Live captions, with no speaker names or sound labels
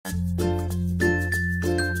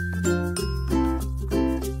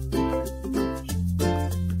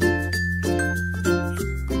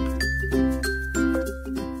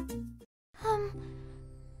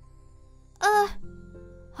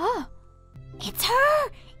It's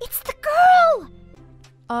her! It's the girl!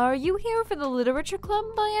 Are you here for the literature club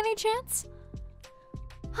by any chance?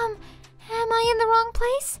 Am I in the wrong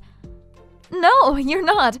place? No, you're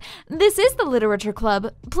not. This is the literature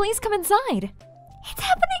club. Please come inside. It's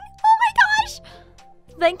happening! Oh my gosh!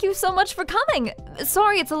 Thank you so much for coming.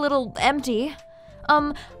 Sorry it's a little empty.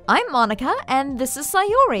 I'm Monica, and this is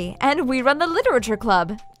Sayori, and we run the literature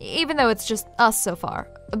club, even though it's just us so far.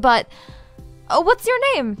 But, what's your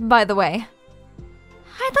name, by the way?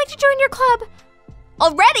 I'd like to join your club.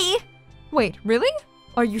 Already? Wait, really?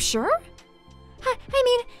 Are you sure? I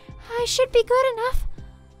mean, I should be good enough.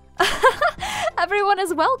 Everyone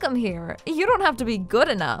is welcome here. You don't have to be good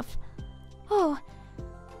enough. Oh.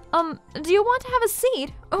 Do you want to have a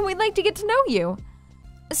seat? We'd like to get to know you.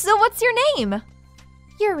 So what's your name?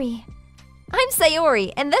 Yuri. I'm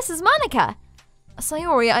Sayori, and this is Monica.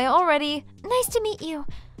 Sayori, I already... Nice to meet you.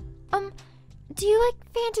 Do you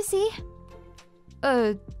like fantasy?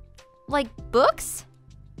 Like books?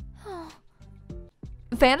 Oh.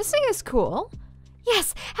 Fantasy is cool.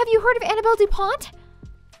 Yes, have you heard of Annabelle DuPont?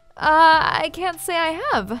 I can't say I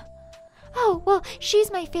have. Oh, well,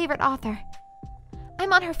 she's my favorite author.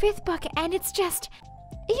 I'm on her 5th book, and it's just...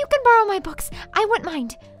 You can borrow my books. I wouldn't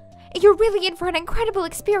mind. You're really in for an incredible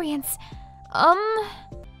experience. I'd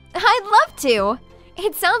love to.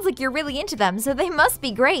 It sounds like you're really into them, so they must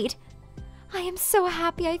be great. I am so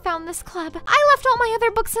happy I found this club. I left all my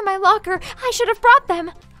other books in my locker. I should have brought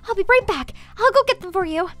them. I'll be right back. I'll go get them for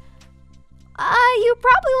you. You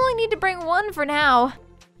probably only need to bring one for now.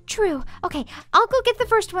 True. Okay, I'll go get the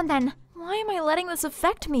first one then. Why am I letting this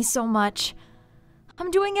affect me so much?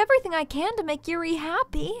 I'm doing everything I can to make Yuri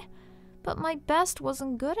happy, but my best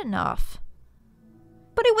wasn't good enough.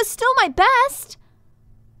 But it was still my best!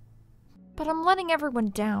 But I'm letting everyone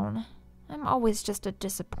down. I'm always just a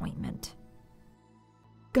disappointment.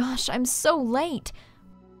 Gosh, I'm so late.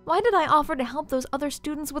 Why did I offer to help those other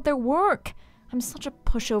students with their work? I'm such a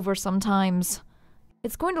pushover sometimes.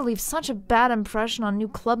 It's going to leave such a bad impression on new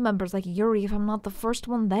club members like Yuri if I'm not the first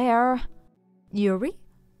one there. Yuri?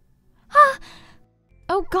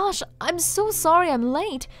 Oh gosh, I'm so sorry I'm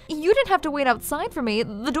late. You didn't have to wait outside for me.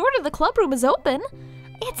 The door to the club room is open.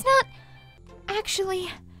 It's not... Actually...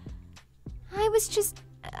 I was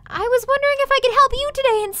wondering if I could help you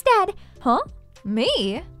today instead. Huh?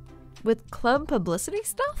 Me? With club publicity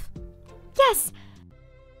stuff? Yes.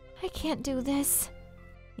 I can't do this.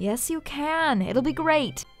 Yes, you can. It'll be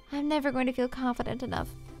great. I'm never going to feel confident enough.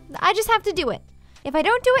 I just have to do it. If I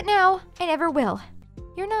don't do it now, I never will.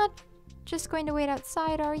 You're not just going to wait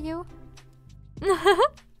outside, are you?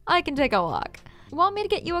 I can take a walk. Want me to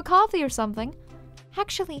get you a coffee or something?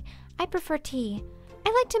 Actually, I prefer tea. I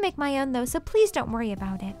like to make my own though, so please don't worry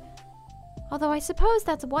about it. Although I suppose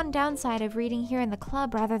that's one downside of reading here in the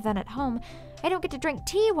club rather than at home. I don't get to drink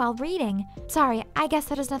tea while reading. Sorry, I guess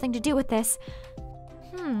that has nothing to do with this.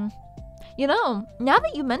 You know, now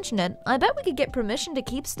that you mention it, I bet we could get permission to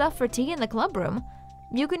keep stuff for tea in the club room.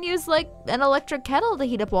 You can use, like, an electric kettle to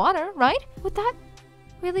heat up water, right? Would that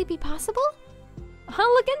really be possible?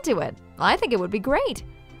 I'll look into it. I think it would be great.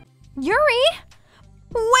 Yuri!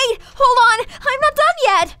 Wait, hold on! I'm not done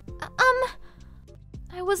yet!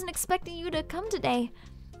 I wasn't expecting you to come today.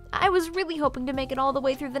 I was really hoping to make it all the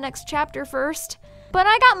way through the next chapter first. But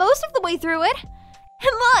I got most of the way through it.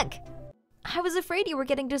 And look! I was afraid you were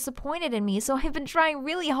getting disappointed in me, so I've been trying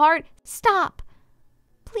really hard. Stop.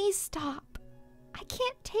 Please stop. I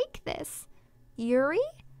can't take this. Yuri?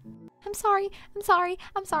 I'm sorry.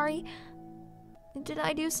 Did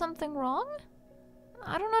I do something wrong?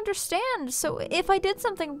 I don't understand, so if I did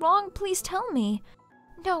something wrong, please tell me.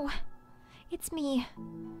 No, it's me.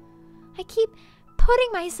 I keep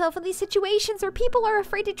putting myself in these situations where people are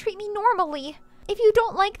afraid to treat me normally. If you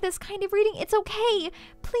don't like this kind of reading, it's okay.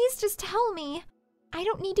 Please just tell me. I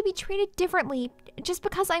don't need to be treated differently just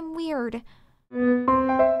because I'm weird.